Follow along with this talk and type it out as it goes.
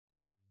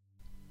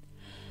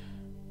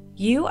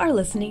You are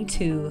listening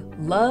to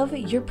Love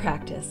Your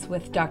Practice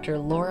with Dr.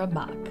 Laura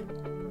Mock.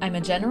 I'm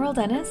a general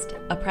dentist,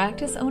 a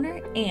practice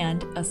owner,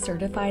 and a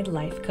certified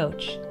life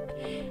coach.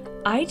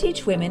 I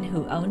teach women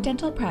who own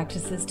dental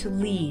practices to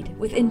lead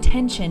with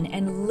intention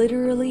and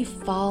literally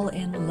fall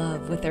in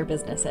love with their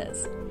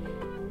businesses.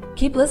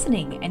 Keep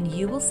listening and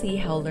you will see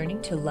how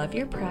learning to love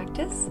your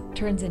practice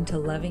turns into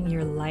loving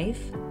your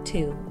life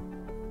too.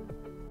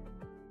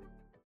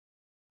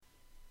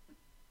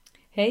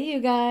 Hey you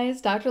guys,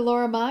 Dr.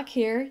 Laura Mock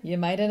here. You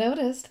might have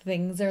noticed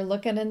things are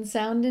looking and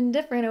sounding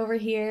different over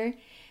here.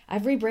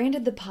 I've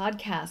rebranded the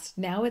podcast.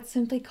 Now it's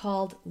simply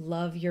called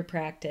Love Your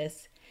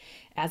Practice.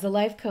 As a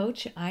life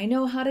coach, I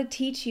know how to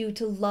teach you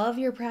to love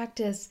your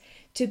practice,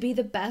 to be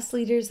the best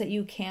leaders that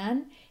you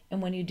can. And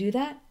when you do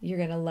that, you're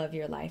going to love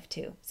your life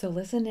too. So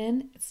listen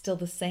in. It's still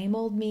the same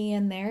old me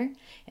in there.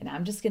 And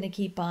I'm just going to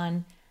keep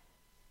on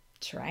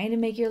trying to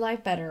make your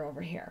life better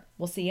over here.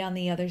 We'll see you on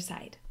the other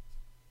side.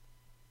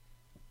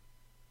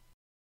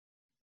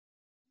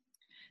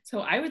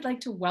 So I would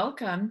like to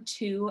welcome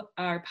to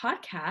our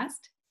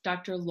podcast,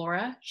 Dr.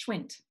 Laura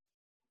Schwint.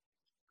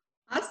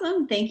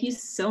 Awesome. Thank you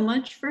so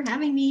much for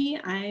having me.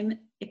 I'm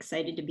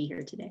excited to be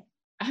here today.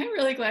 I'm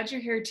really glad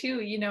you're here too.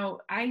 You know,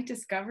 I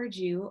discovered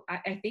you,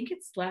 I think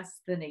it's less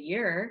than a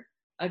year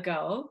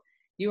ago.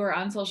 You were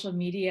on social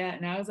media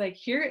and I was like,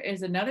 here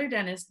is another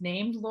dentist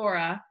named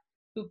Laura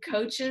who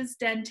coaches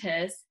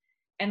dentists,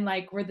 and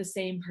like we're the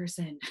same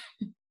person.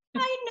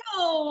 I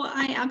know.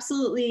 I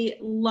absolutely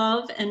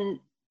love and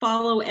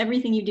follow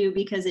everything you do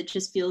because it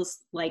just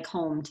feels like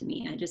home to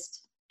me.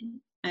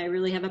 I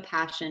really have a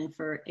passion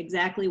for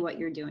exactly what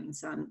you're doing.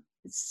 So I'm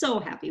so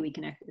happy we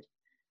connected.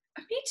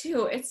 Me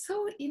too. It's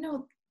so,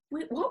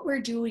 what we're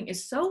doing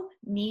is so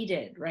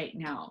needed right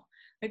now.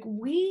 Like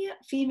we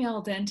female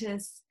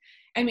dentists,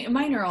 I mean,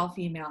 mine are all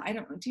female. I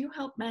don't know. Do you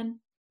help men?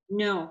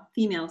 No,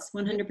 females,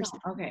 100%.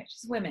 Okay,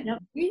 just women.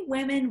 Yep. We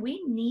women,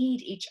 we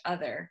need each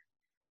other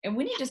and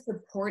we need to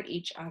support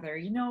each other.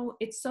 You know,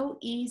 it's so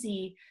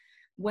easy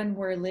when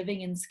we're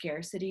living in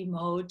scarcity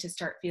mode to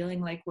start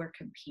feeling like we're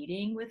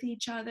competing with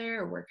each other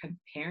or we're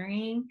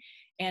comparing.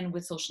 And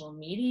with social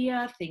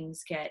media,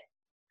 things get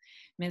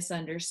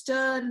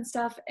misunderstood and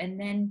stuff. And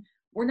then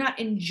we're not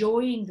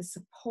enjoying the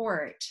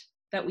support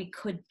that we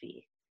could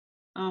be.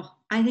 Oh,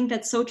 I think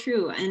that's so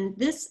true. And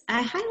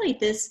I highlight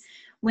this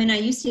when I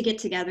used to get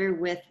together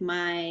with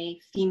my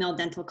female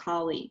dental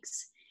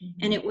colleagues.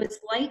 And it was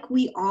like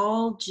we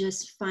all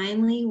just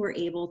finally were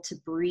able to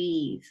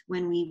breathe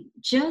when we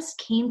just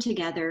came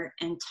together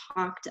and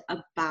talked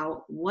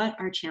about what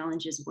our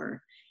challenges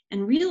were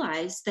and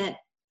realized that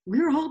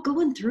we're all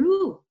going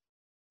through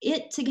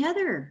it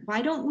together.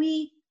 Why don't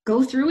we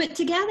go through it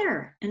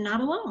together and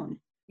not alone?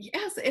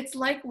 Yes, it's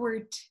like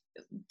we're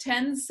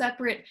 10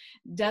 separate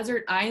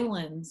desert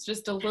islands,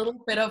 just a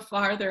little bit of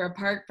farther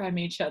apart from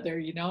each other.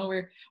 You know,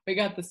 we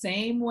got the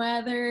same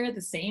weather, the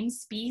same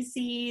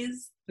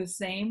species, the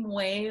same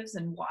waves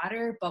and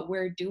water, but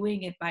we're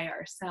doing it by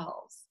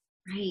ourselves.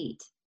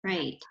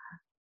 Right.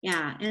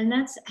 Yeah, and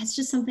that's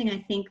just something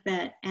I think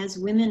that as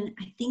women,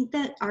 I think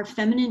that our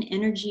feminine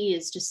energy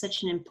is just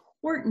such an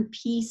important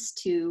piece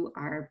to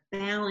our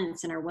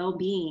balance and our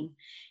well-being.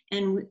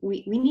 And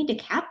we need to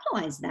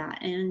capitalize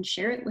that and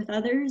share it with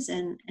others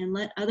and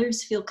let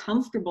others feel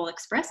comfortable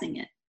expressing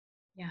it.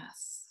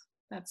 Yes,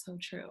 that's so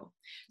true.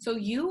 So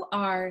you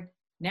are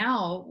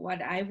now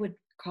what I would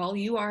call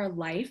you are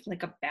life,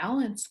 like a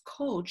balance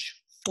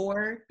coach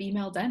for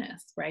female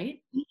dentists, right?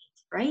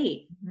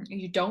 Right.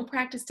 You don't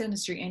practice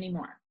dentistry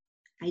anymore.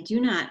 I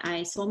do not.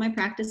 I sold my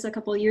practice a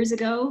couple of years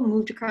ago,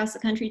 moved across the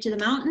country to the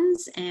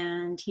mountains,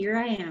 and here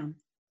I am.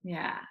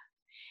 Yeah.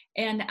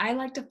 And I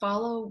like to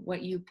follow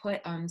what you put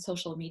on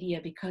social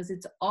media because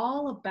it's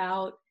all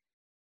about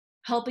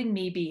helping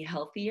me be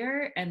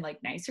healthier and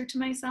like nicer to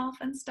myself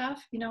and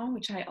stuff, you know,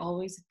 which I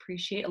always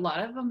appreciate. A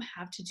lot of them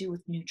have to do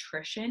with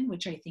nutrition,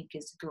 which I think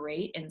is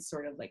great and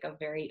sort of like a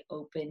very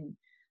open,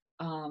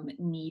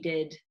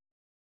 needed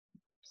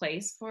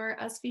place for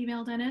us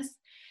female dentists.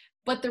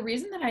 But the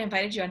reason that I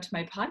invited you onto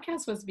my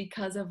podcast was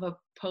because of a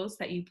post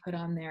that you put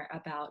on there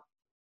about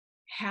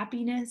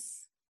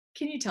happiness.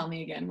 Can you tell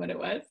me again what it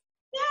was?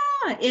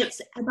 Yeah, it's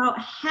about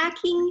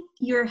hacking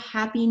your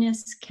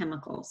happiness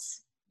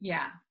chemicals.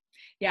 Yeah.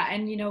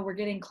 And, you know, we're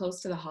getting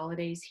close to the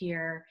holidays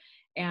here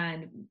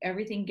and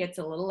everything gets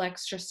a little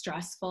extra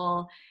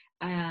stressful.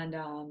 And,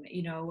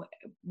 you know,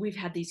 we've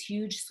had these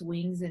huge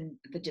swings in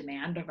the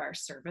demand of our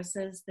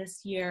services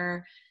this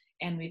year.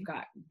 And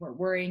we're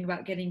worrying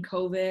about getting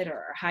COVID, or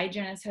our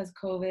hygienist has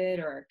COVID,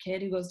 or our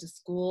kid who goes to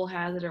school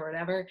has it, or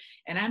whatever.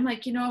 And I'm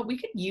like, you know, we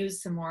could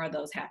use some more of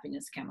those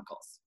happiness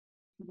chemicals.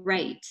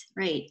 Right.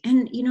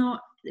 And, you know,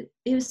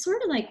 it was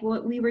sort of like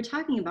what we were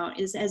talking about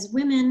is as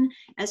women,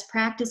 as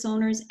practice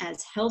owners,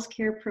 as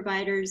healthcare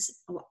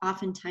providers,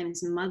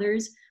 oftentimes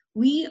mothers,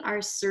 we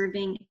are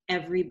serving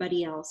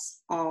everybody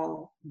else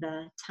all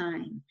the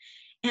time.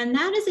 And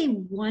that is a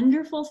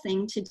wonderful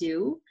thing to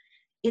do.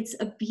 It's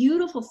a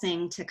beautiful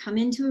thing to come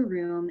into a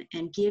room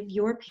and give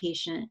your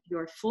patient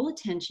your full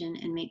attention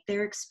and make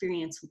their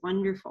experience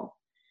wonderful.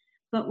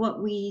 But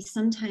what we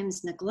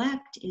sometimes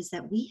neglect is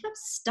that we have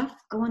stuff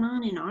going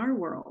on in our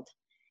world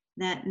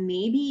that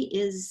maybe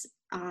is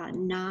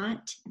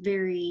not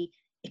very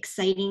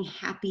exciting,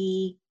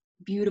 happy,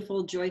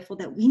 beautiful, joyful,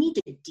 that we need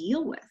to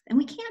deal with. And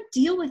we can't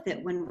deal with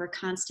it when we're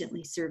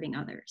constantly serving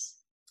others.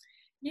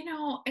 You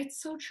know,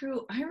 it's so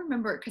true. I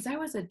remember because I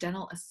was a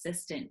dental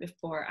assistant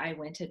before I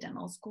went to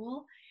dental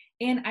school.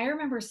 And I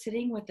remember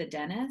sitting with the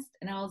dentist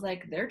and I was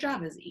like, their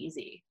job is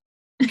easy.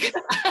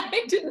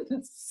 I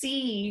didn't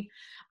see,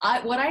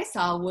 what I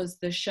saw was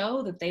the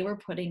show that they were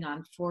putting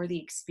on for the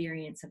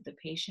experience of the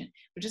patient,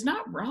 which is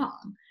not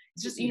wrong.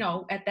 It's just, you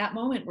know, at that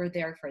moment, we're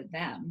there for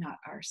them, not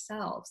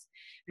ourselves.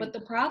 But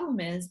the problem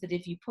is that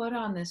if you put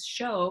on this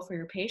show for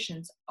your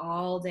patients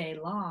all day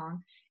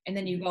long, and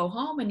then you go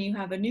home and you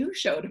have a new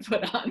show to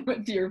put on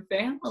with your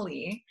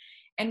family,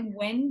 and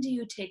when do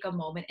you take a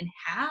moment and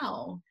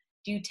how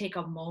do you take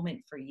a moment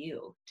for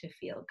you to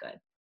feel good?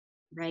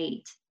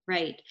 Right,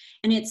 right.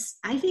 And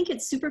I think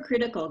it's super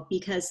critical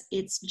because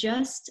it's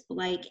just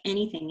like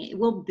anything, it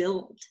will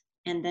build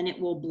and then it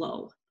will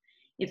blow.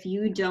 If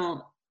you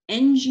don't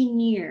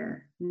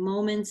engineer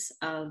moments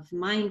of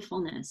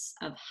mindfulness,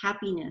 of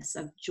happiness,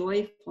 of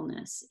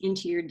joyfulness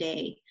into your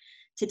day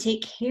to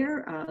take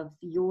care of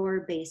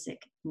your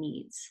basic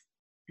needs.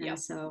 And Yep.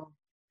 so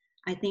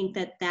I think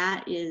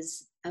that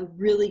is a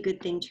really good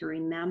thing to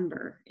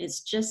remember.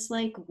 It's just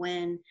like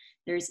when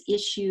there's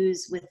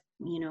issues with,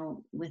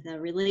 with a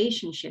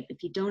relationship,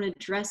 if you don't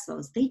address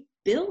those, they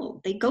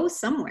build, they go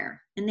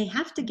somewhere and they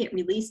have to get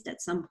released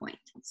at some point.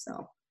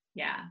 So,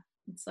 Yeah.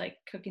 It's like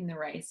cooking the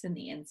rice in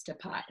the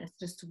Instapot. It's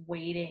just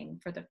waiting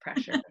for the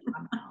pressure to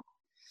come out.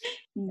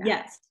 Yeah.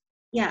 yes,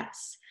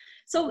 yes.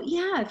 So,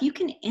 yeah, if you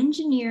can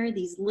engineer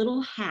these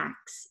little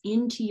hacks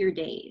into your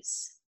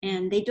days,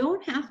 and they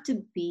don't have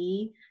to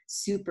be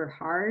super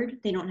hard,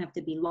 they don't have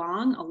to be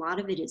long. A lot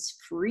of it is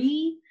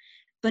free,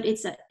 but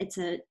it's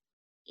a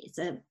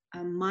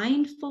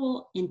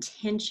mindful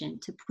intention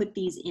to put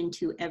these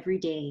into every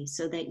day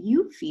so that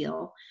you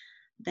feel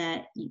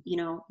that,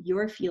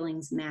 your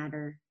feelings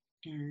matter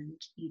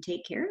and you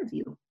take care of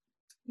you.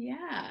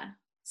 Yeah.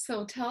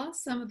 So tell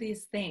us some of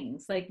these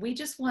things. Like, we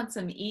just want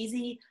some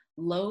easy,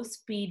 low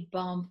speed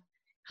bump.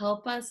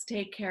 Help us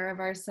take care of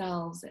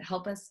ourselves.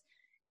 Help us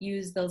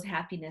use those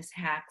happiness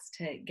hacks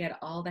to get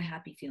all the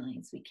happy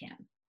feelings we can.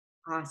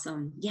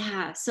 Awesome.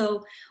 Yeah.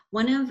 So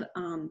one of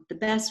the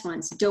best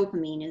ones,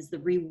 dopamine, is the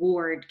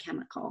reward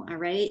chemical. All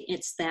right.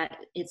 It's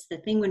the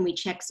thing when we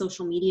check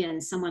social media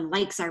and someone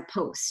likes our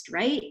post,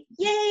 right?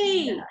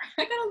 Yay. Yeah,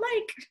 I got a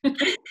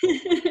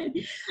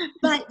like.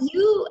 But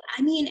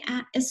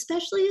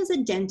especially as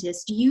a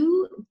dentist,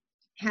 you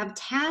have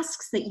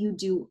tasks that you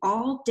do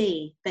all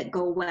day that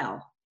go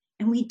well.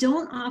 And we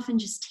don't often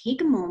just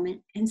take a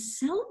moment and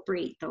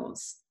celebrate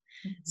those.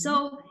 Mhm.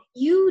 So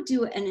you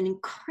do an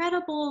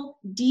incredible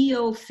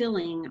DO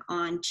filling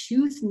on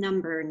tooth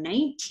number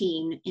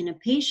 19 in a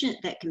patient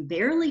that can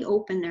barely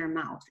open their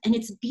mouth. And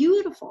it's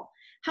beautiful.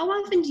 How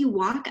often do you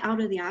walk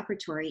out of the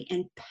operatory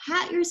and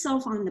pat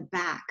yourself on the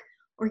back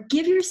or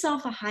give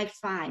yourself a high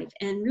five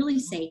and really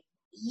say,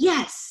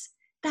 yes,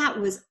 that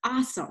was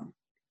awesome?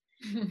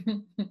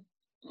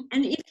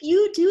 And if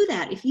you do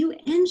that, if you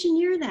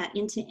engineer that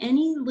into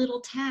any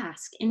little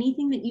task,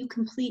 anything that you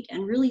complete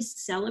and really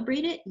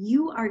celebrate it,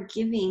 you are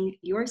giving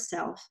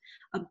yourself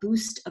a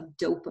boost of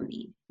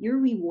dopamine. You're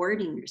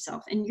rewarding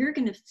yourself and you're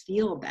going to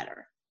feel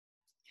better.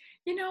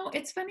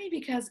 It's funny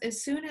because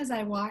as soon as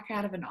I walk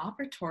out of an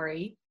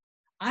operatory,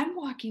 I'm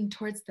walking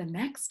towards the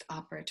next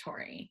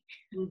operatory.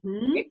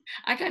 Mm-hmm.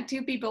 I got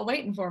two people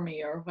waiting for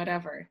me or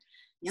whatever.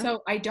 Yep.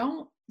 So I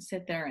don't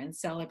sit there and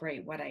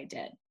celebrate what I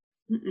did.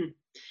 Mm-mm.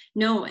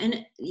 No,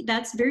 and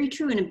that's very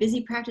true in a busy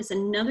practice.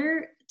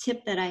 Another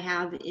tip that I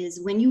have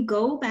is when you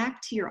go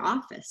back to your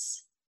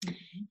office,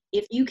 mm-hmm.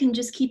 if you can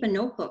just keep a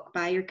notebook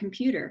by your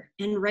computer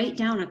and write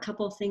down a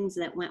couple of things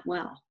that went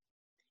well.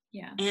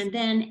 Yeah. And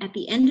then at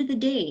the end of the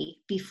day,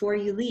 before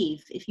you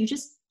leave, if you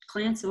just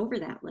glance over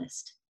that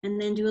list and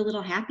then do a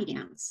little happy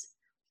dance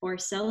or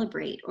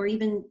celebrate, or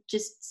even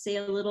just say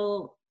a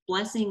little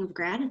blessing of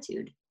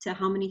gratitude to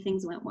how many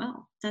things went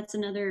well. That's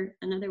another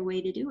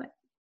way to do it.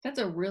 That's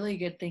a really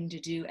good thing to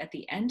do at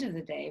the end of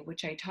the day,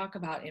 which I talk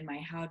about in my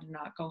How to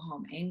Not Go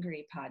Home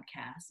Angry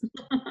podcast.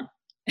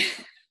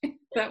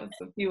 That was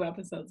a few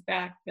episodes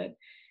back. But,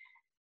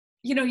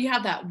 you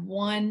have that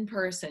one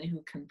person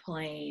who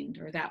complained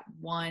or that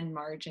one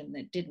margin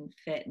that didn't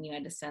fit and you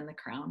had to send the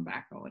crown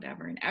back or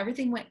whatever, and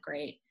everything went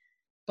great.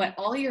 But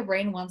all your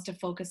brain wants to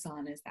focus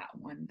on is that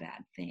one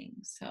bad thing.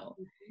 So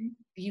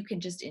you can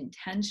just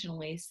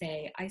intentionally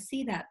say, I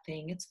see that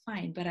thing, it's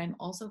fine, but I'm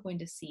also going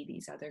to see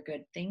these other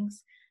good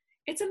things.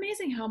 It's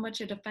amazing how much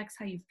it affects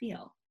how you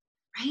feel.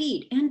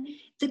 Right. And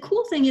the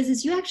cool thing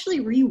is you actually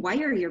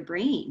rewire your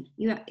brain.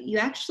 You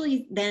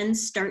actually then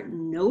start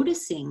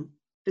noticing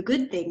the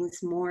good things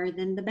more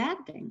than the bad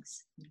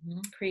things. Mm-hmm.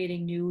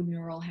 Creating new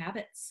neural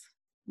habits,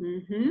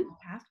 mm-hmm. neural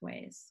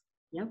pathways.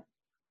 Yep.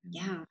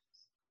 Yeah.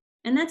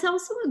 And that's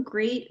also a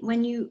great,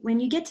 when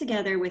you get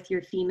together with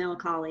your female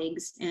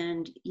colleagues,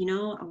 and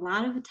a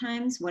lot of the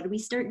times, what do we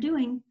start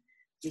doing?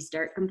 We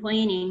start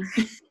complaining.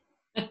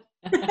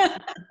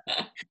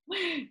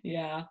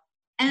 Yeah.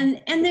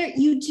 And there,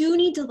 you do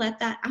need to let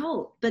that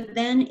out. But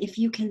then if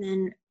you can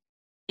then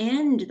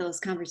end those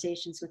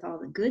conversations with all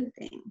the good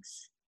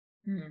things,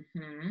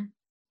 Mm-hmm.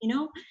 you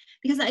know,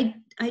 because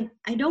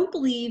I don't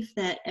believe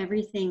that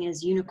everything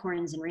is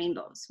unicorns and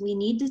rainbows. We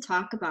need to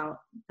talk about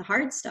the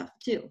hard stuff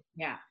too.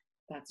 Yeah,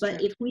 that's true.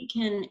 But if we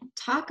can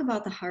talk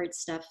about the hard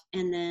stuff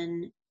and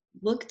then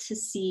look to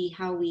see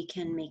how we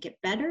can make it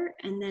better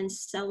and then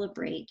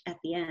celebrate at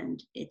the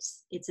end,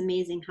 it's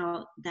amazing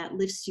how that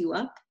lifts you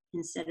up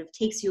instead of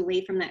takes you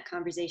away from that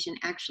conversation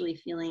actually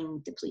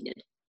feeling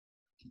depleted.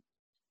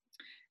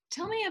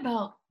 Tell me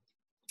about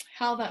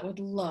how that would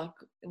look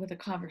with a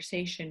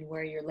conversation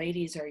where your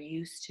ladies are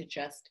used to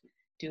just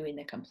doing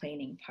the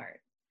complaining part.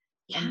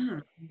 And Yeah,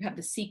 you have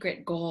the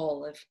secret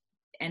goal of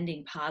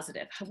ending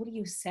positive. What do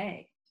you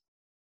say?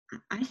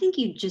 I think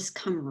you just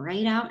come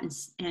right out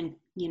and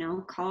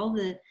call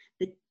the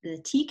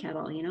tea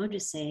kettle,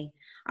 just say,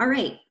 all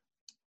right,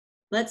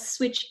 let's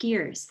switch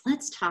gears.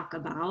 Let's talk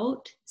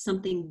about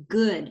something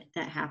good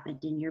that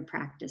happened in your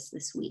practice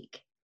this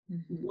week.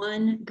 Mm-hmm.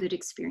 One good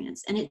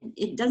experience. And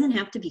it doesn't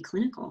have to be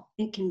clinical.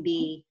 It can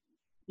be,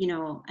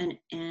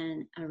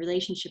 a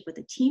relationship with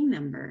a team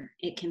member.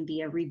 It can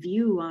be a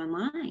review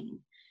online.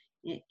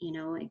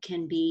 It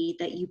can be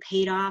that you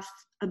paid off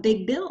a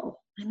big bill.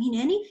 I mean,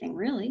 anything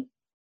really.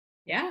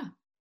 Yeah.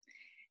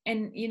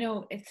 And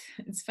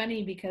it's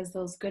funny because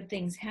those good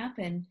things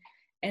happen,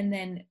 and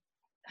then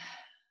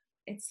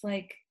it's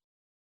like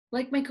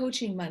my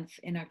coaching month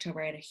in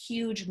October. I had a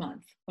huge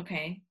month.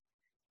 Okay.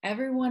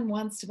 Everyone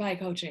wants to buy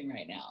coaching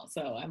right now.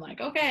 So I'm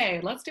like,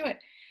 okay, let's do it.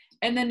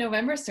 And then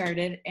November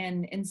started,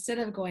 and instead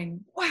of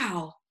going,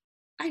 wow,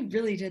 I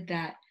really did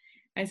that,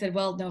 I said,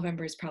 well,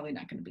 November is probably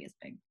not going to be as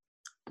big.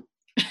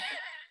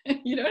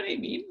 You know what I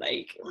mean?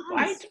 Like,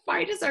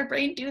 why does our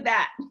brain do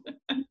that?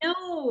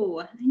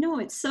 No, I know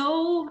it's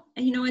so,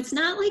 it's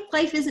not like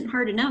life isn't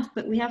hard enough,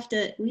 but we have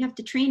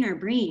to train our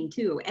brain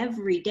too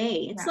every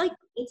day. It's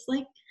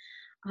like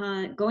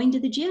going to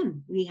the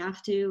gym. We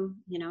have to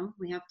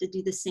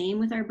do the same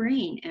with our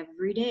brain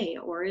every day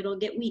or it'll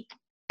get weak.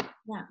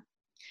 Yeah.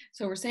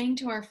 So we're saying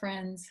to our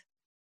friends,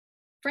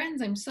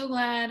 I'm so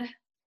glad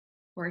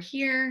we're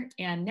here.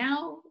 And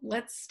now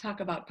let's talk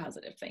about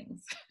positive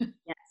things.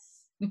 Yes.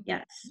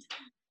 Yes.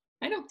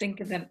 I don't think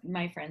that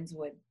my friends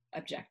would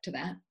object to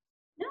that.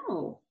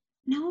 No.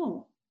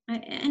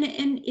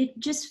 And it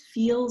just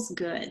feels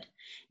good.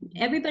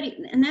 Everybody,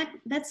 and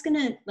that's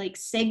gonna like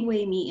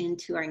segue me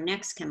into our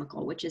next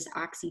chemical, which is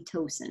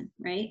oxytocin,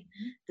 right?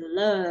 Mm-hmm. The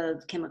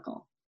love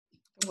chemical.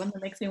 The one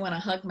that makes me want to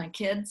hug my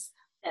kids.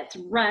 That's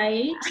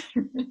right.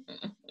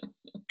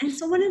 And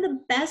so one of the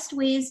best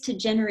ways to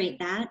generate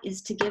that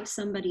is to give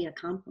somebody a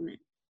compliment.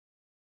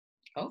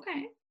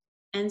 Okay.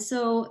 And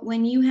so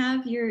when you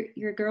have your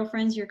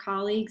girlfriends, your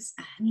colleagues,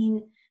 I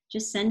mean,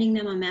 just sending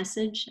them a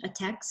message, a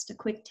text, a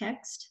quick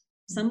text,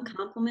 some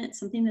compliment,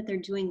 something that they're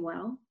doing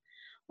well,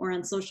 or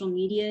on social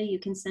media, you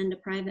can send a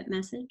private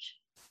message.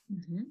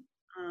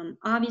 Mm-hmm.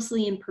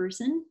 Obviously in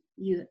person,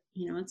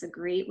 it's a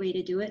great way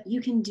to do it.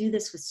 You can do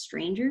this with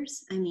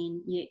strangers. I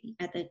mean,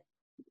 at the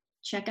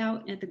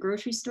checkout at the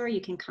grocery store,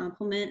 you can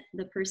compliment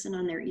the person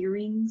on their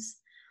earrings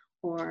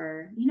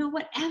or,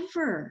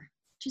 whatever.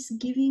 Just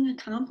giving a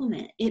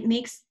compliment. It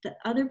makes the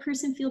other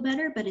person feel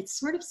better, but it's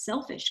sort of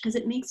selfish because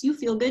it makes you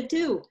feel good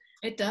too.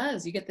 It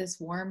does. You get this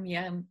warm,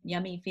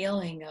 yummy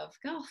feeling of,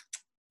 oh,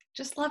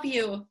 just love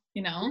you,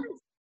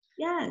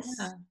 Yes.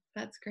 Yeah,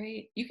 that's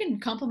great. You can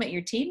compliment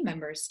your team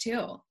members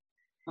too.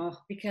 Oh,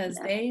 because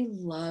they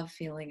love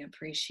feeling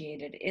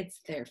appreciated.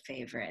 It's their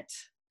favorite.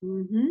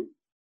 Mm-hmm.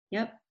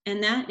 Yep.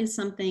 And that is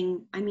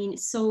something, I mean,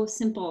 it's so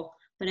simple,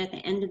 but at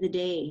the end of the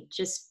day,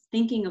 just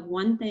thinking of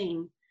one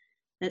thing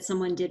that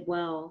someone did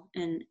well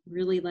and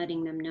really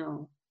letting them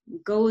know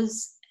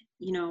goes,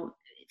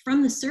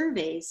 from the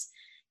surveys,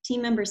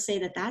 team members say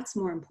that that's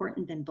more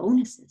important than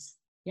bonuses.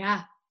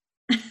 Yeah.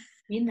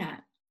 Seen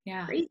that.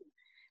 Yeah. Crazy.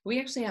 We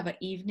actually have an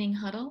evening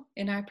huddle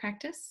in our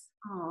practice.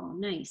 Oh,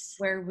 nice.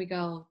 Where we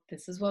go,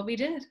 this is what we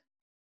did.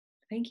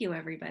 Thank you,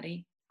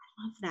 everybody.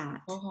 I love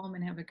that. Go home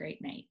and have a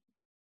great night.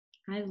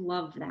 I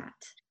love that.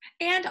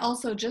 And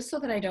also, just so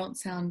that I don't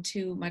sound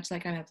too much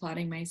like I'm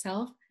applauding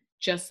myself,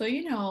 just so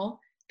you know,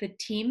 the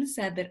team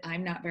said that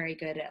I'm not very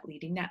good at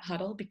leading that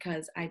huddle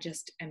because I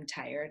just am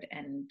tired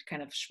and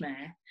kind of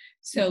schmeh.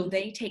 So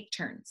they take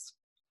turns.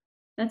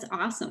 That's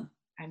awesome.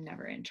 I'm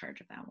never in charge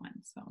of that one.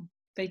 So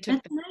they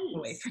took that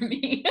away from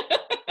me.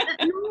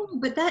 No,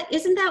 but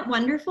isn't that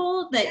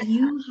wonderful that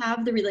you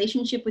have the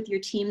relationship with your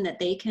team that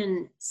they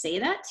can say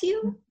that to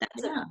you?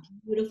 That's a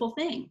beautiful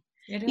thing.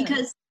 It is.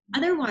 Because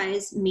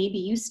otherwise, maybe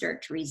you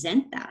start to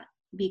resent that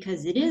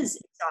because it is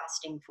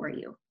exhausting for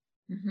you.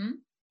 Mm-hmm.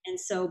 And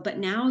so, but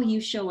now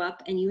you show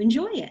up and you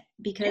enjoy it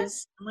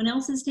because someone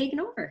else has taken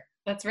over.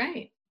 That's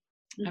right.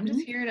 Mm-hmm. I'm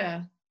just here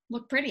to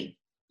look pretty.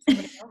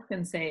 Somebody else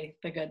can say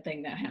the good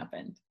thing that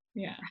happened.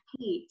 Yeah.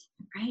 Right,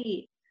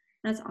 right.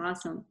 That's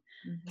awesome.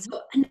 Hmm.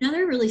 So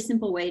another really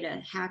simple way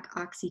to hack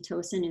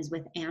oxytocin is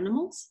with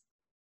animals.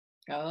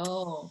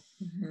 Oh.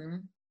 Hmm.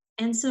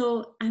 And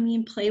so, I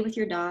mean, play with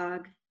your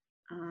dog,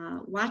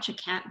 watch a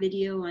cat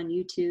video on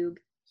YouTube.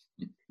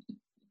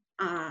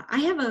 I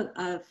have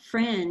a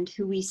friend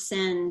who we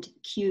send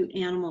cute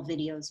animal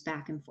videos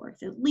back and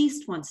forth at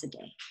least once a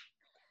day.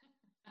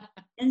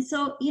 And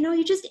so,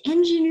 you just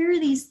engineer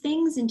these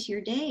things into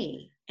your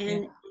day,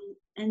 Yeah,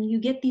 and you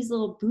get these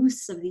little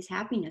boosts of these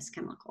happiness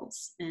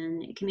chemicals,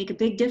 and it can make a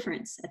big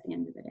difference at the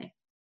end of the day.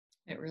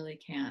 it really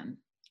can.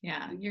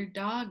 Yeah, your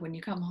dog, when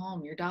you come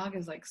home, your dog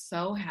is like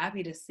so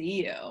happy to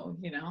see you,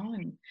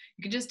 and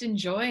you can just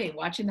enjoy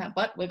watching that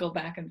butt wiggle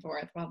back and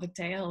forth while the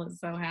tail is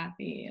so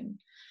happy. And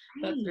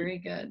that's Right. very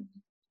good.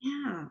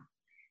 Yeah.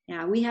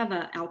 Yeah. We have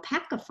a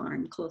alpaca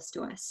farm close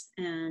to us,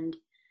 and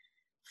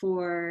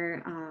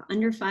for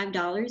under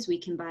 $5, we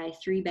can buy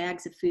 3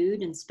 bags of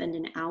food and spend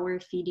an hour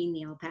feeding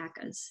the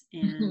alpacas.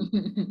 And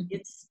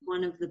it's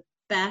one of the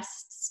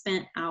best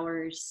spent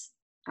hours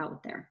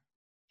out there.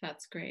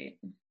 That's great.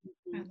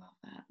 I Mhm. love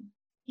that.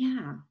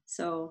 Yeah.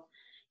 So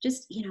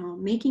just,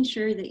 making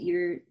sure that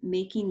you're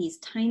making these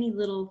tiny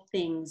little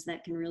things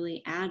that can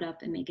really add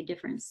up and make a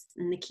difference.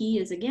 And the key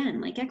is,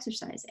 again, like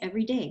exercise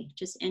every day,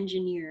 just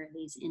engineer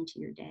these into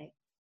your day.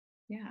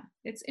 Yeah,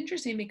 it's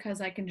interesting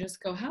because I can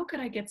just go, how could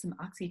I get some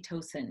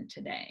oxytocin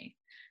today?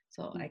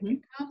 So I Hmm.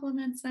 could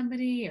compliment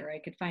somebody, or I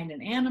could find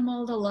an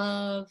animal to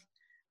love,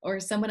 or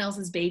someone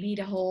else's baby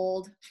to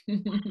hold.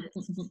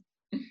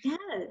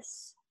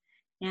 Yes.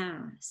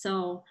 Yeah.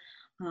 So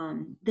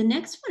the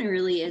next one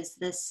really is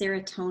the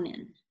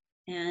serotonin,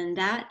 and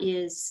that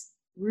is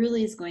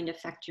going to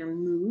affect your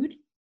mood.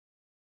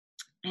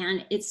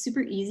 And it's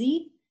super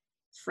easy: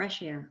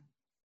 fresh air,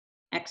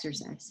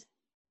 exercise,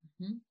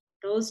 Mhm.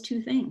 those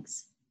two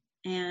things.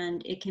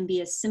 And it can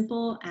be as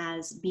simple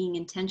as being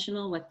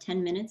intentional with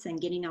 10 minutes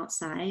and getting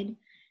outside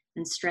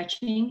and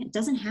stretching. It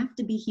doesn't have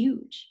to be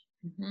huge.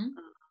 Mhm.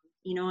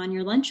 On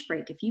your lunch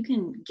break, if you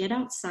can get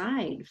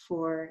outside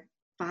for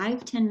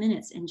 5-10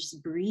 minutes and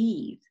just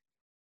breathe,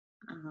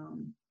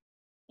 um,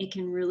 it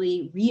can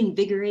really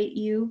reinvigorate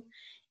you.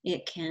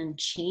 It can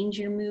change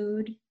your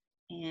mood.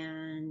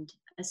 And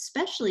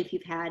especially if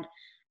you've had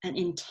an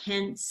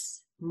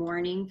intense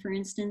morning, for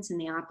instance, in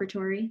the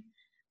operatory,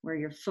 where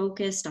you're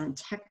focused on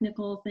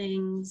technical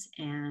things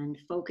and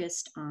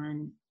focused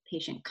on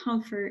patient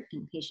comfort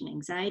and patient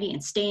anxiety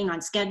and staying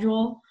on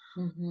schedule,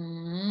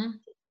 Mhm.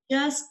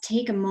 just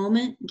take a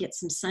moment, get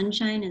some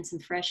sunshine and some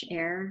fresh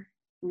air,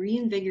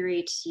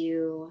 reinvigorates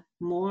you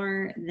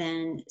more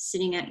than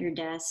sitting at your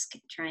desk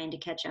trying to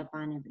catch up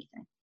on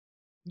everything.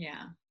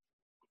 Yeah,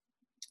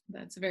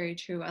 that's very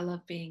true. I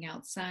love being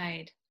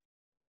outside,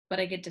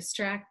 but I get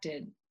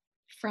distracted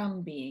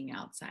from being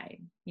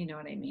outside. You know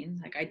what I mean?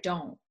 Like I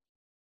don't.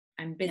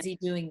 I'm Yep. busy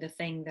doing the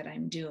thing that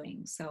I'm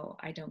doing, so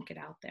I don't get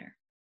out there.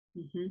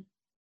 Hmm.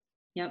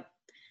 Yep.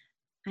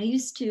 I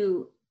used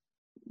to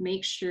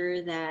make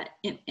sure that,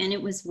 and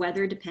it was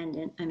weather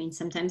dependent. I mean,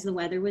 sometimes the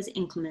weather was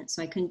inclement,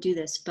 so I couldn't do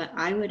this, but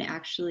I would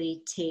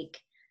actually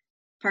take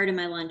part of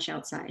my lunch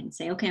outside and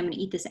say, okay, I'm going to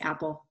eat this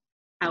apple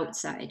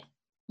outside,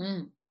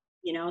 Mm,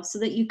 so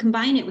that you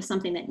combine it with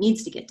something that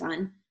needs to get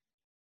done.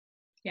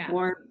 yeah.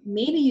 Or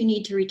maybe you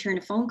need to return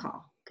a phone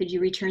call. Could you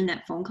return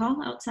that phone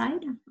call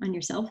outside on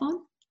your cell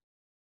phone?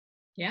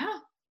 Yeah.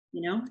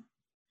 You know,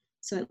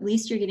 so at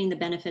least you're getting the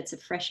benefits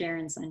of fresh air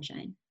and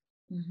sunshine.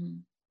 Hmm.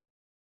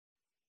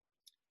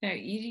 Now,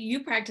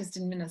 you practiced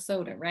in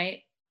Minnesota,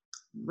 right?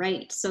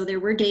 Right. So there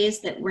were days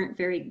that weren't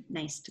very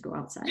nice to go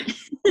outside.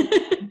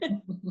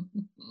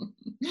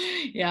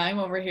 Yeah, I'm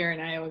over here in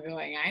Iowa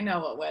going, I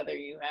know what weather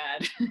you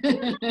had.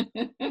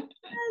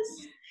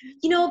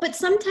 Yes. But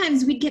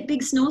sometimes we'd get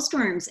big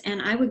snowstorms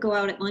and I would go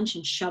out at lunch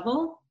and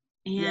shovel,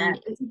 Yeah. and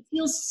it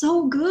feels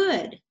so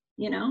good.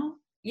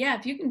 Yeah,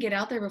 if you can get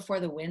out there before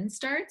the wind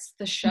starts,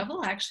 the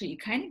shovel actually, you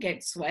kind of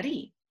get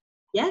sweaty.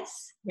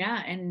 Yes.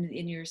 Yeah, and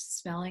you're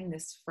smelling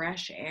this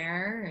fresh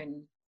air, and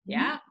Mhm.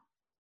 yeah,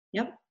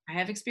 Yep. I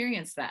have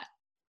experienced that.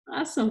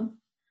 Awesome.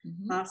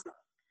 Hmm. Awesome.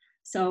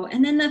 So,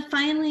 and then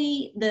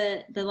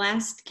the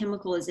last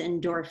chemical is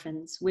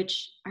endorphins,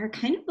 which are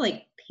kind of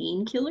like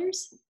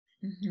painkillers.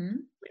 Hmm.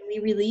 When we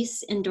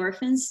release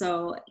endorphins,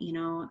 so,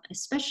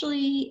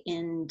 especially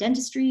in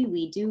dentistry,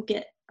 we do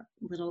get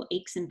little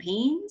aches and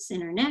pains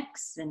in our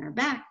necks and our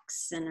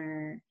backs and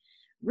our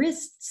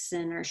wrists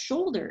and our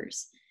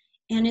shoulders.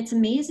 And it's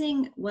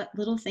amazing what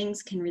little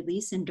things can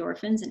release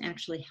endorphins and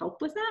actually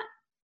help with that.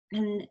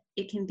 And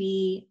it can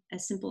be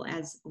as simple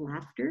as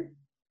laughter.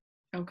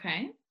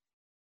 Okay.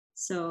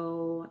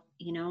 So,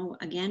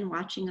 again,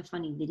 watching a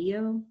funny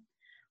video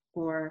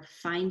or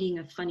finding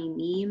a funny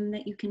meme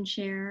that you can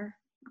share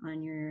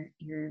on your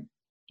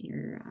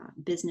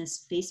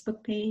business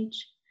Facebook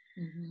page,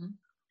 Hmm.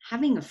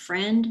 having a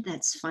friend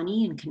that's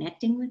funny and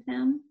connecting with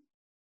them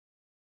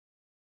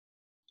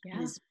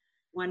Yeah. is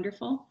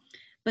wonderful.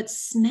 But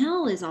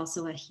smell is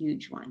also a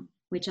huge one,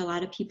 which a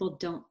lot of people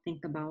don't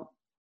think about.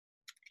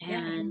 Yeah, I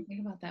And didn't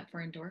think about that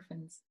for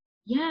endorphins.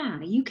 Yeah,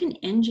 you can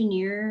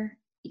engineer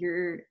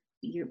your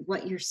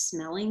what you're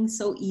smelling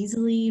so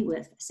easily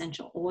with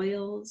essential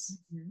oils,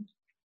 Mhm.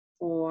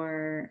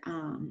 or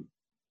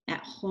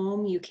at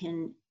home you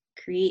can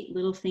create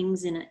little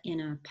things in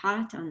a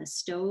pot on the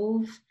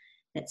stove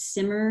that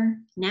simmer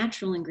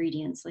natural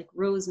ingredients like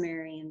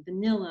rosemary and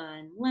vanilla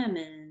and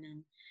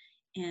lemon,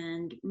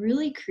 and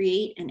really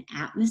create an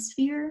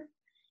atmosphere.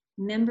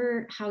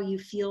 Remember how you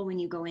feel when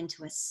you go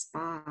into a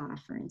spa,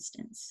 for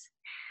instance.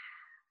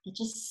 It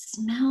just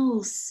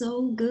smells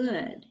so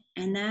good.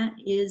 And that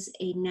is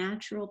a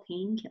natural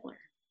painkiller.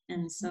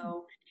 And Mhm.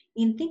 so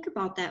you can think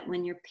about that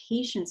when your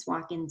patients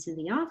walk into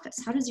the office.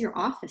 How does your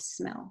office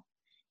smell?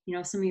 You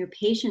know, some of your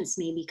patients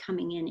may be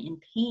coming in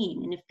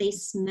pain. And if they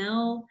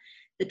smell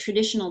the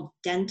traditional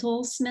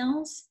dental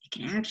smells, it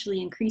can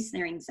actually increase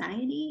their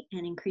anxiety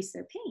and increase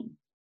their pain.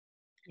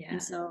 And Yeah.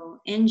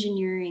 so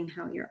engineering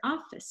how your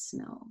office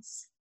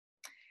smells.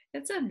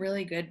 It's a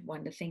really good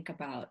one to think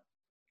about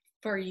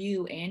for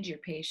you and your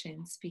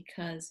patients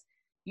because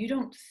you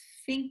don't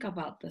think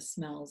about the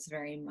smells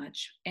very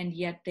much, and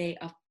yet they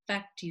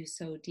affect you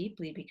so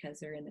deeply because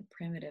they're in the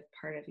primitive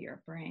part of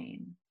your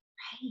brain.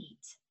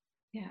 Right.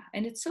 Yeah,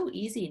 and it's so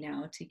easy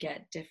now to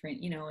get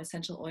different,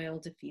 essential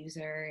oil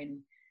diffuser,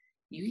 and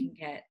you Mhm. can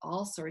get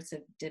all sorts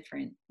of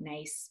different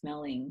nice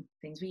smelling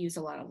things. We use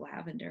a lot of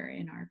lavender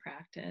in our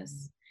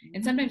practice.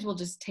 And Mhm. sometimes we'll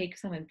just take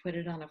some and put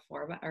it on a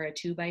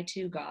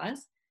 2x2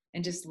 gauze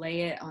and just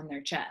lay it on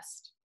their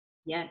chest.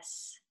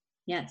 Yes.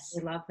 They Yes.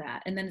 love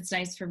that. And then it's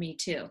nice for me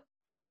too.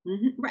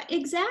 Right.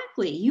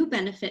 Exactly. You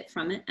benefit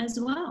from it as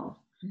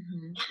well.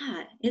 Hmm.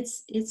 Yeah.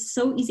 It's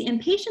so easy,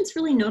 and patients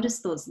really notice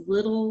those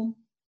little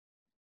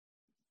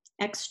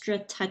extra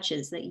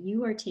touches that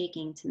you are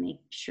taking to make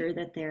sure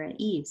that they're at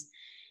ease,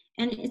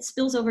 and it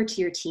spills over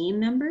to your team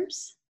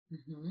members.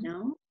 Hmm. You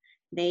know,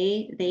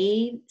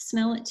 they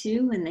smell it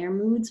too, and their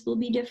moods will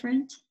be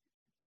different.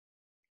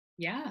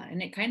 Yeah.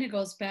 And it kind of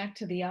goes back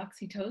to the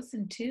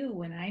oxytocin too.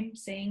 When I'm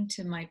saying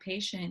to my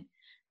patient,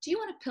 do you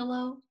want a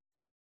pillow?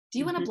 Do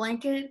you want a Mhm.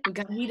 blanket? We've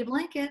got heated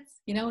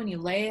blankets, and you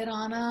lay it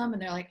on them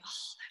and they're like,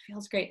 oh, that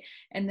feels great.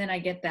 And then I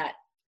get that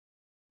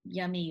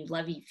yummy,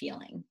 lovey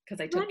feeling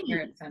because I took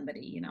care of Right.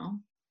 somebody.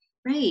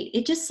 Right.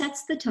 It just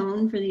sets the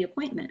tone for the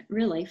appointment,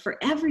 really, for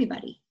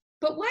everybody.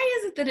 But why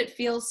is it that it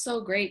feels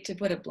so great to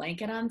put a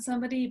blanket on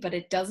somebody, but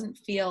it doesn't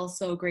feel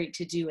so great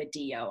to do a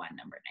DO on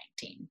number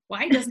 19?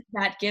 Why doesn't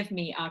that give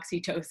me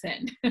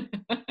oxytocin?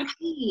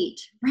 Right,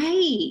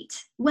 right.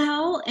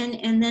 Well,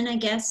 and then I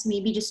guess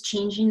maybe just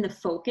changing the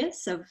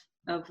focus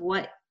of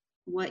what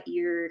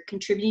you're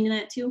contributing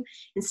that to,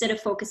 instead of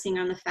focusing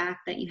on the fact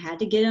that you had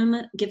to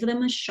give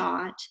them a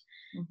shot,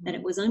 that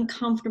it Hmm. was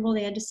uncomfortable,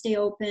 they had to stay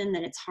open,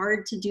 that it's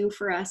hard to do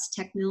for us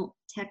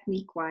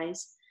technique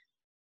wise.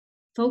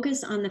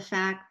 Focus on the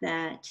fact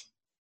that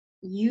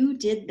you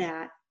did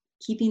that,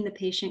 keeping the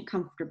patient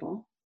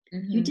comfortable.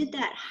 You Hmm. did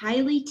that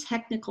highly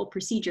technical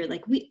procedure.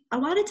 Like, we a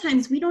lot of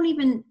times we don't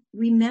even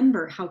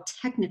remember how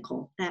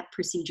technical that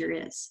procedure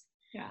is.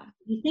 Yeah.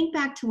 You think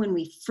back to when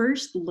we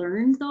first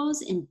learned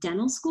those in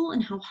dental school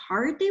and how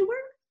hard they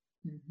were.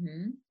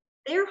 Hmm.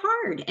 They're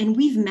hard, and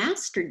we've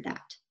mastered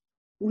that.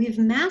 We've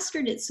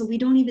mastered it, so we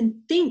don't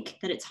even think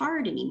that it's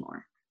hard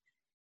anymore.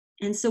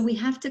 And so we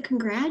have to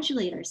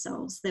congratulate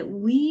ourselves that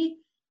we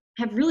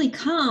have really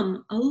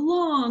come a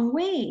long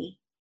way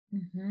to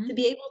Hmm.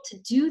 be able to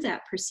do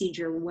that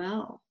procedure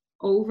well,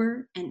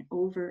 over and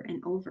over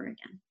and over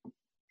again.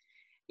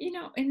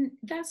 And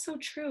that's so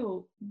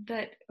true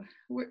that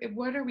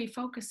what are we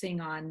focusing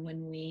on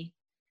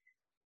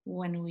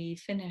when we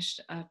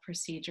finished a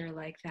procedure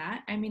like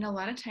that? I mean, a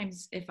lot of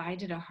times if I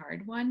did a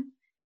hard one,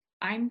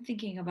 I'm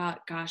thinking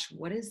about, gosh,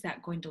 what is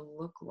that going to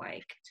look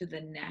like to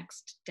the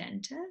next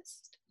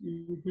dentist?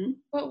 Mm-hmm.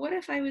 But what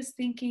if I was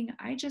thinking,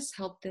 I just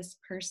helped this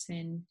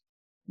person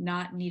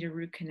not need a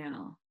root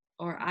canal,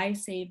 or I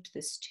saved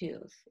this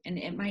tooth? And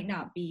it might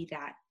not be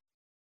that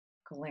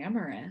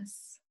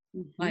glamorous,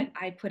 Mm-hmm. but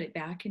I put it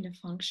back into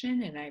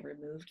function and I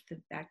removed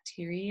the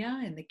bacteria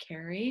and the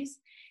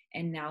caries.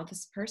 And now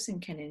this person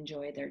can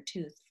enjoy their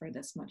tooth for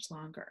this much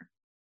longer.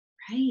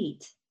 Right,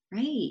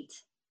 right.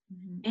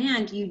 Mhm.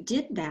 And you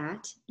did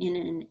that in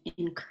an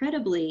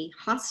incredibly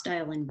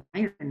hostile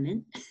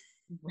environment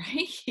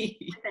Right.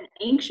 with an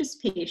anxious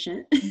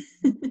patient.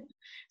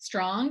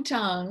 Strong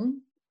tongue,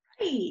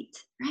 Right,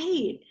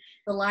 right.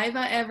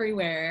 saliva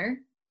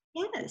everywhere.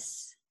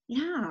 Yes.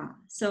 Yeah.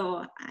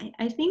 So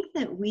I think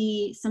that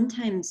we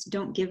sometimes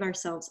don't give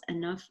ourselves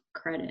enough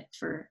credit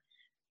for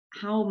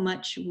how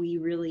much we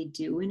really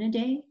do in a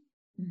day,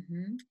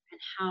 Hmm. and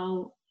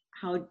how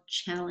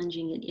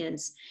challenging it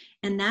is.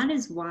 And that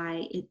is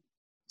why it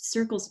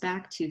circles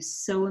back to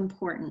so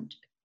important,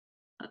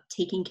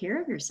 taking care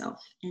of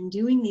yourself and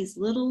doing these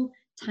little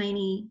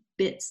tiny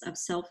bits of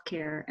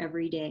self-care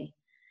every day,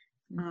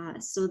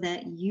 so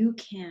that you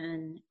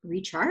can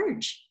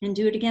recharge and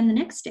do it again the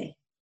next day.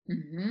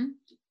 Hmm.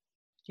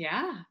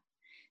 Yeah.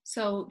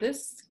 So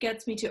this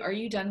gets me to, are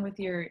you done with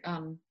your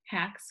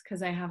hacks?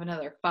 Because I have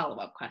another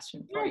follow-up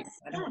question for you.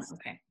 Yes, I don't want yes. to,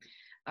 okay.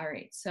 All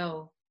right.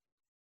 So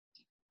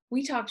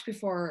we talked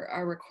before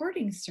our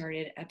recording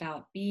started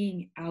about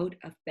being out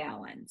of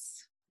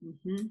balance.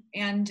 Mm-hmm.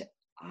 And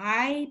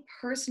I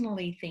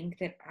personally think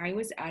that I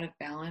was out of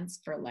balance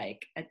for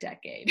like a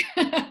decade.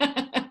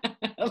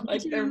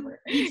 Like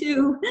Me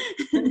too.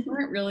 there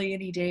weren't really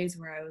any days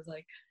where I was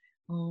like,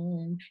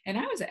 oh, and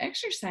I was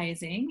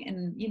exercising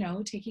and, you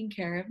know, taking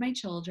care of my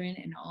children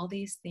and all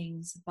these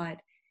things. But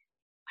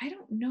I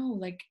don't know,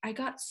 like I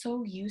got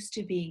so used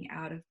to being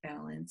out of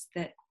balance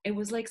that it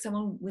was like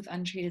someone with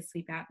untreated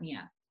sleep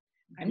apnea.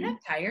 I'm Mm-hmm. not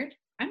tired.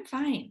 I'm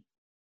fine.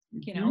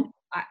 You Mm-hmm. know,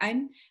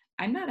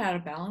 I'm not out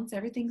of balance.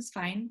 Everything's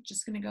fine.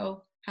 Just gonna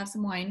go have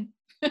some wine.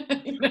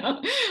 You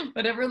know,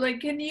 whatever.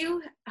 Like, can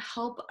you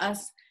help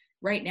us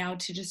right now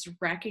to just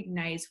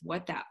recognize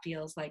what that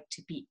feels like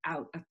to be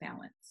out of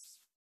balance?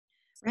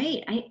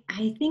 Right.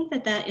 I think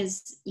that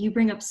is, you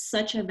bring up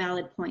such a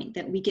valid point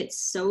that we get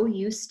so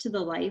used to the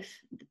life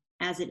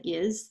as it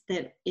is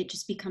that it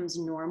just becomes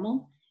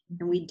normal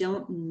and we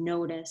don't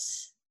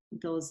notice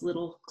those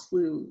little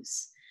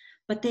clues.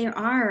 But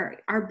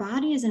our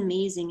body is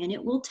amazing and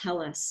it will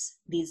tell us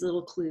these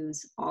little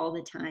clues all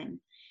the time.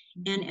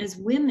 And as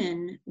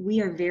women,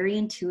 we are very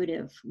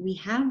intuitive. We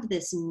have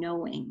this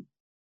knowing.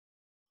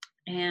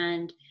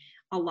 And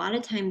a lot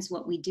of times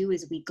what we do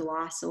is we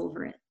gloss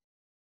over it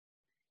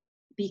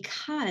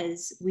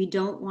because we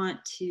don't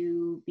want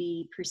to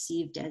be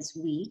perceived as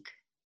weak.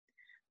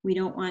 We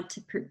don't want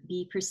to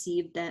be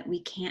perceived that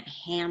we can't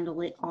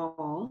handle it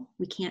all.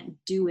 We can't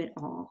do it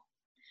all.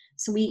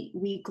 So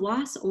we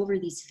gloss over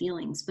these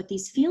feelings, but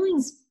these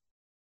feelings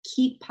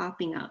keep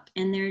popping up,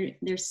 and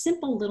they're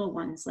simple little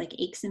ones like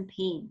aches and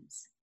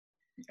pains.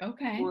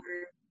 Okay. Or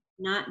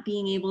not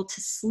being able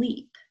to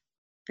sleep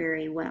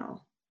very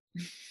well.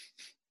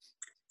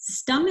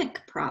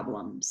 Stomach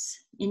problems,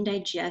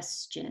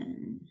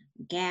 indigestion,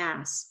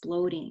 gas,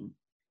 bloating,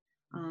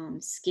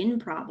 skin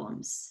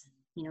problems,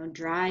 you know,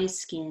 dry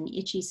skin,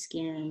 itchy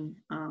skin,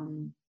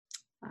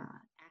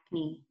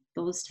 acne,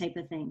 those type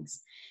of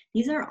things.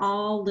 These are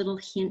all little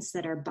hints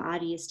that our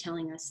body is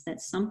telling us that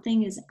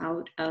something is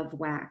out of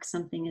whack,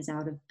 something is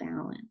out of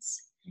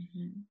balance.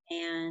 Mm-hmm.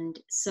 And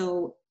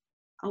so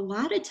a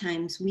lot of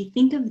times we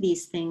think of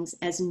these things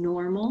as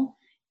normal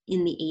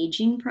in the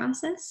aging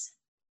process.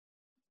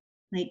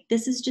 Like,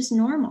 this is just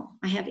normal.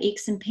 I have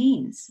aches and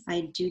pains.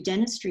 I do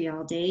dentistry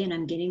all day and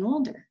I'm getting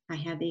older. I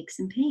have aches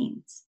and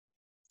pains.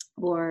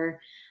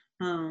 Or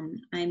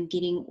I'm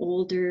getting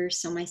older,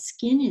 so my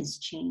skin is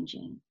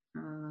changing.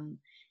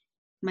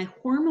 My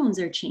hormones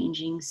are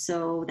changing,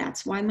 so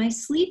that's why my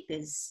sleep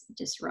is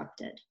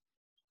disrupted.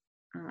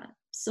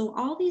 So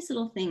all these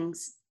little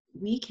things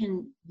we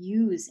can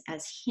use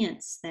as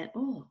hints that,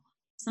 oh,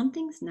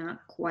 something's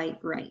not quite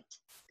right.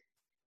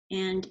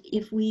 And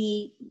if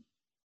we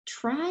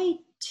try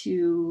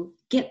to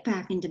get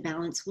back into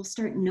balance, we'll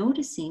start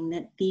noticing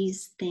that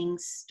these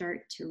things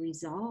start to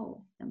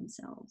resolve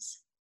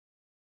themselves.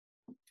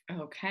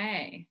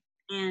 Okay.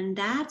 And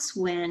that's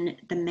when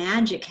the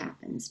magic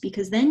happens,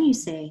 because then you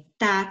say,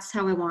 that's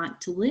how I want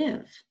to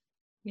live.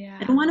 Yeah.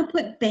 I don't want to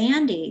put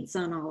band-aids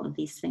on all of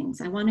these things.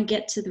 I want to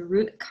get to the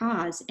root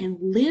cause and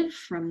live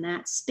from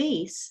that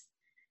space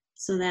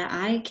so that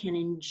I can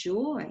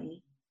enjoy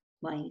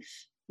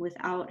life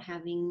without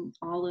having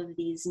all of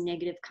these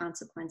negative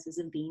consequences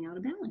of being out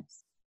of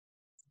balance.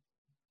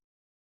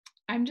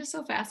 I'm just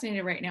so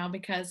fascinated right now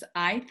because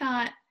I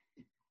thought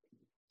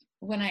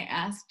when I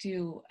asked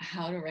you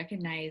how to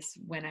recognize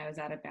when I was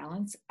out of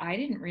balance, I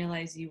didn't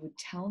realize you would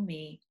tell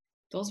me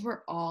those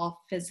were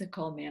all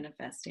physical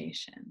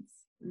manifestations.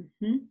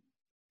 Mm-hmm.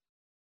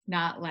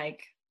 Not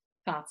like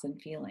thoughts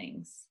and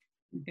feelings.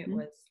 Mm-hmm. It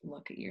was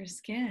look at your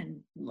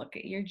skin, look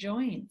at your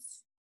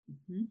joints,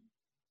 mm-hmm.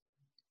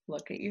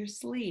 look at your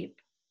sleep.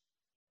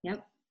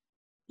 Yep.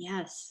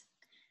 Yes.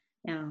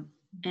 Yeah.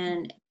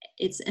 And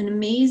it's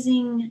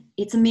amazing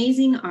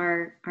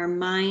our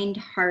mind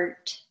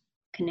heart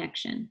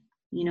connection.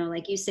 You know,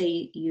 like you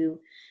say, you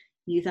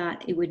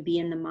thought it would be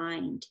in the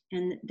mind,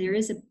 and there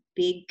is a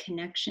big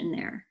connection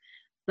there.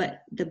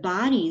 But the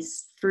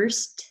body's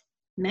first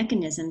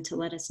mechanism to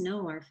let us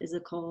know are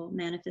physical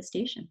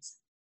manifestations.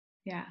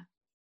 Yeah.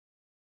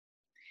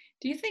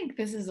 Do you think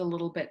this is a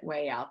little bit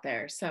way out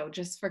there? So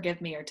just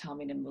forgive me or tell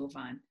me to move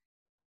on.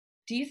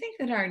 Do you think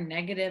that our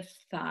negative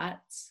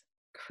thoughts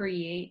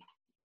create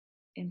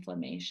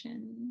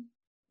inflammation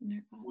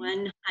in our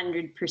body?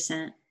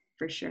 100%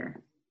 for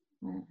sure.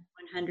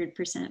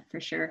 100% for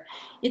sure.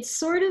 It's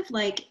sort of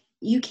like,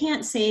 you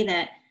can't say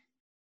that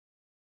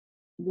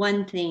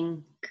one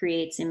thing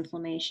creates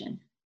inflammation,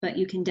 but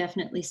you can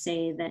definitely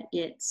say that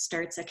it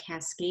starts a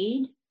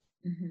cascade,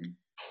 mm-hmm.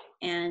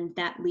 and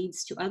that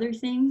leads to other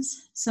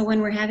things. So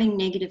when we're having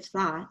negative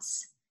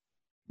thoughts,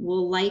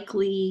 we'll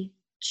likely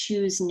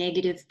choose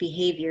negative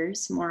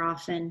behaviors more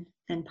often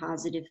than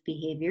positive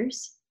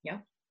behaviors.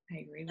 Yep, I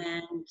agree with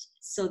that. And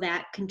so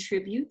that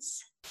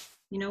contributes.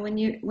 You know, when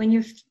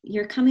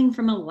you're coming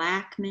from a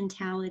lack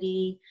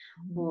mentality,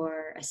 mm-hmm.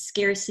 or a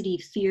scarcity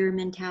fear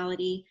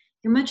mentality,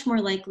 you're much more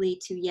likely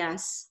to,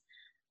 yes,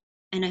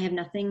 and I have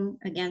nothing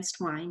against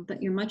wine,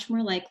 but you're much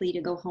more likely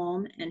to go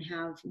home and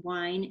have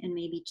wine and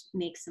maybe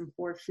make some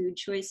poor food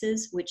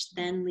choices, which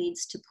then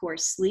leads to poor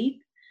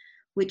sleep,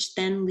 which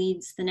then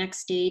leads the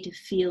next day to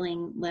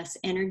feeling less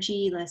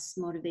energy, less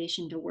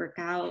motivation to work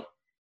out.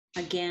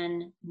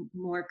 Again,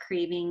 more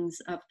cravings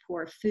of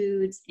poor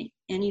foods.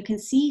 And you can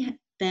see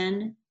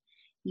then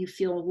you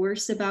feel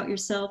worse about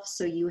yourself,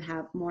 so you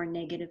have more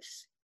negative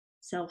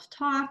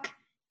self-talk.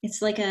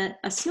 It's like a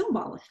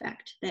snowball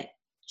effect that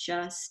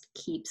just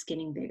keeps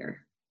getting bigger.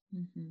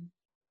 Mm-hmm.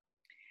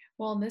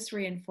 Well, and this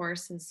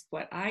reinforces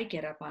what I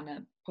get up on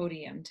a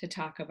podium to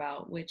talk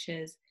about, which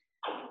is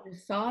your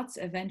thoughts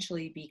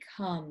eventually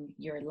become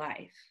your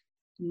life.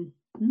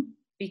 Mm-hmm.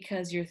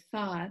 Because your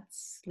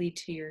thoughts lead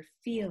to your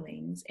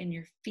feelings, and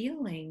your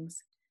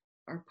feelings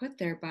are put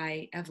there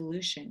by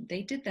evolution.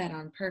 They did that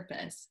on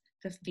purpose.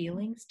 The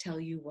feelings tell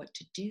you what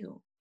to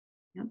do.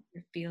 Yep.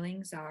 Your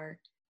feelings are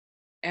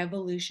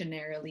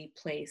evolutionarily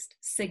placed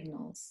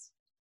signals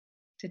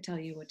to tell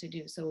you what to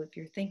do. So if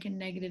you're thinking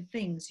negative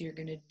things, you're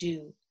going to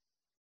do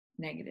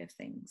negative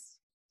things.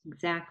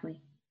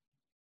 Exactly.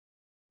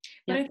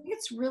 But Yep. I think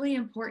it's really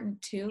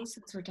important too,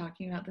 since we're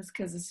talking about this,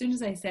 because as soon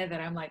as I say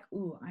that, I'm like,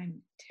 ooh, I'm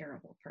a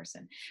terrible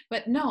person.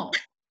 But no,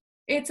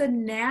 it's a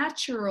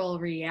natural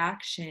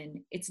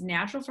reaction. It's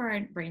natural for our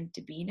brain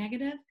to be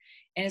negative.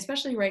 And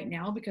especially right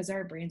now, because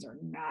our brains are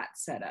not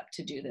set up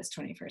to do this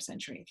 21st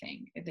century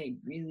thing. They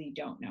really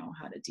don't know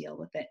how to deal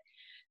with it.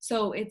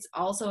 So it's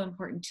also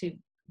important to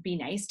be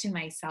nice to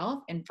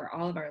myself, and for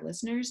all of our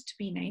listeners to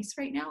be nice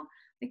right now.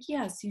 Like,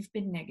 yes, you've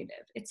been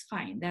negative. It's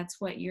fine. That's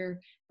what your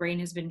brain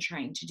has been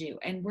trying to do.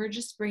 And we're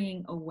just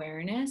bringing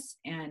awareness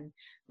and,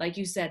 like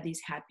you said, these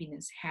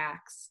happiness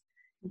hacks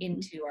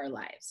into our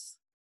lives.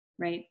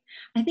 Right.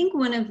 I think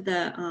one of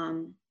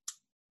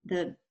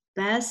the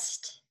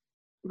best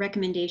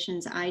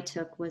recommendations I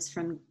took was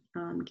from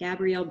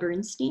Gabrielle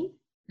Bernstein.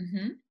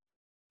 Mm-hmm.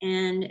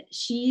 And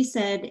she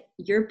said,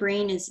 your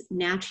brain is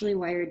naturally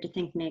wired to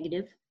think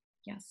negative.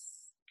 Yes.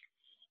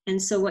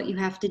 And so what you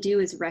have to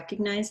do is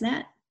recognize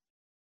that,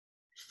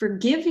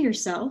 forgive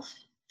yourself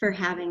for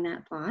having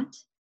that thought,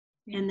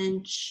 and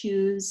then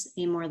choose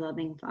a more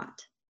loving thought.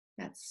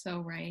 That's so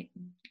right.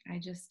 I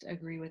just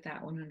agree with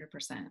that 100%.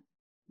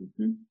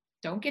 Mm-hmm.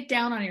 Don't get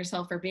down on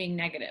yourself for being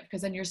negative,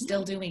 because then you're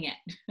still doing it.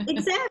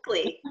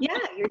 Exactly. Yeah,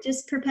 you're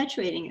just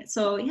perpetuating it.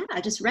 So yeah,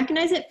 just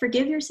recognize it,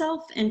 forgive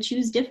yourself, and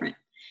choose different.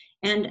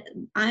 And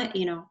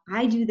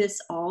I do this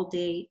all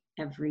day,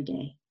 every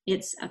day.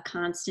 It's a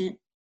constant.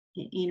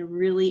 It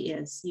really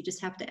is. You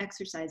just have to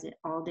exercise it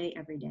all day,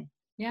 every day.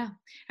 Yeah.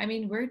 I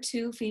mean, we're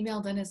two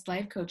female dentist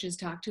life coaches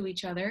talk to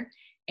each other,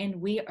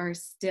 and we are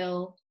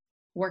still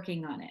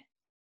working on it.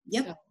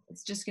 Yep. So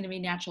it's just going to be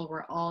natural.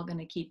 We're all going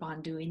to keep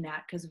on doing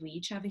that because we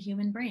each have a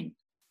human brain.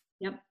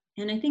 Yep.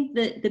 And I think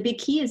the big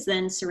key is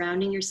then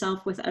surrounding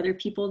yourself with other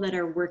people that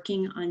are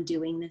working on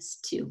doing this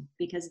too,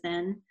 because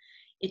then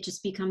it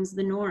just becomes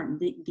the norm.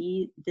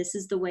 This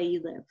is the way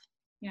you live.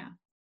 Yeah.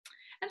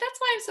 And that's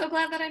why I'm so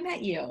glad that I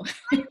met you.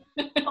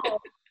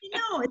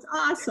 Oh, it's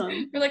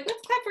awesome. We're like,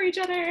 let's clap for each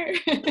other.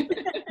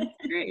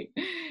 It's great.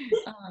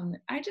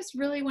 I just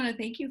really want to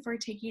thank you for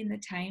taking the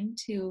time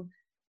to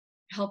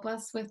help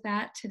us with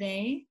that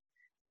today.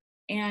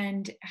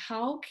 And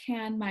how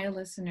can my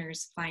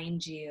listeners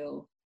find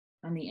you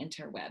on the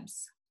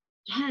interwebs?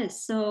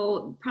 Yes,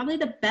 so probably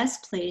the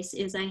best place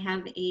is I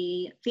have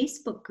a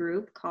Facebook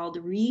group called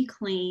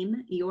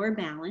Reclaim Your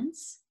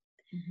Balance.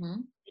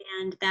 Mm-hmm.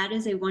 And that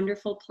is a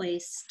wonderful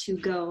place to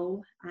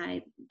go.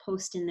 I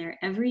post in there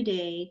every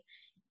day,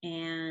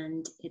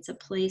 and it's a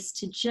place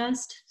to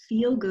just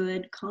feel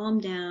good, calm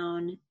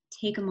down,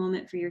 take a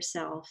moment for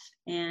yourself,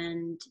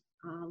 and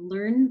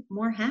learn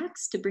more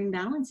hacks to bring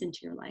balance into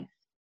your life.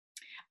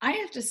 I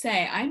have to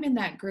say, I'm in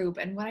that group,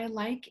 and what I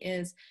like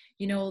is,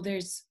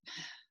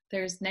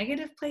 there's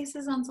negative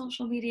places on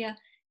social media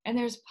and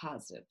there's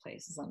positive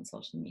places on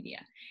social media.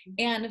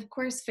 And of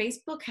course,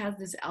 Facebook has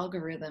this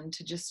algorithm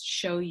to just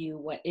show you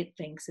what it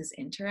thinks is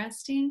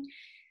interesting.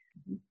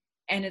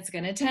 And it's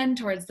going to tend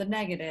towards the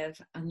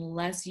negative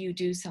unless you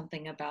do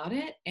something about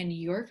it. And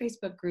your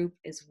Facebook group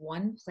is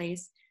one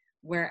place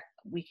where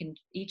we can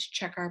each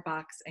check our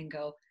box and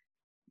go,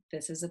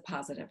 this is a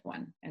positive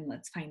one, and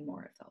let's find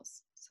more of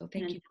those. So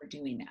thank you for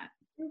doing that.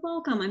 You're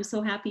welcome. I'm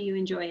so happy you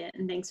enjoy it,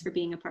 and thanks for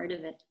being a part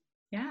of it.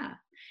 Yeah.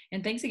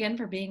 And thanks again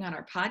for being on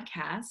our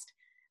podcast.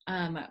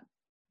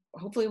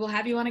 Hopefully we'll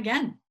have you on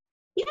again.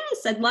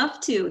 Yes, I'd love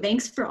to.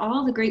 Thanks for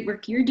all the great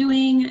work you're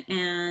doing.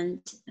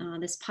 And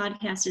this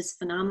podcast is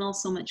phenomenal.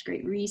 So much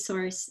great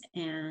resource.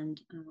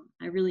 And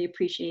I really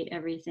appreciate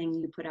everything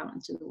you put out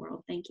into the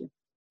world. Thank you.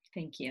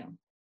 Thank you.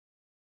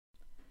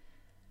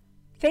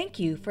 Thank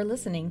you for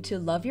listening to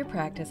Love Your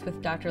Practice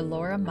with Dr.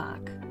 Laura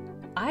Mock.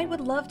 I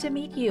would love to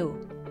meet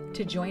you.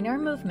 To join our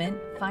movement,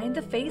 find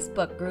the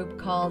Facebook group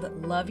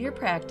called Love Your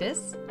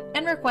Practice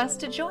and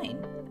request to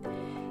join.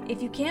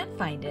 If you can't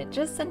find it,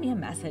 just send me a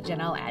message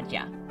and I'll add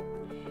ya.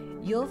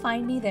 You'll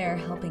find me there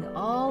helping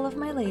all of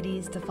my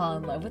ladies to fall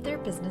in love with their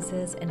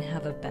businesses and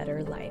have a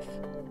better life.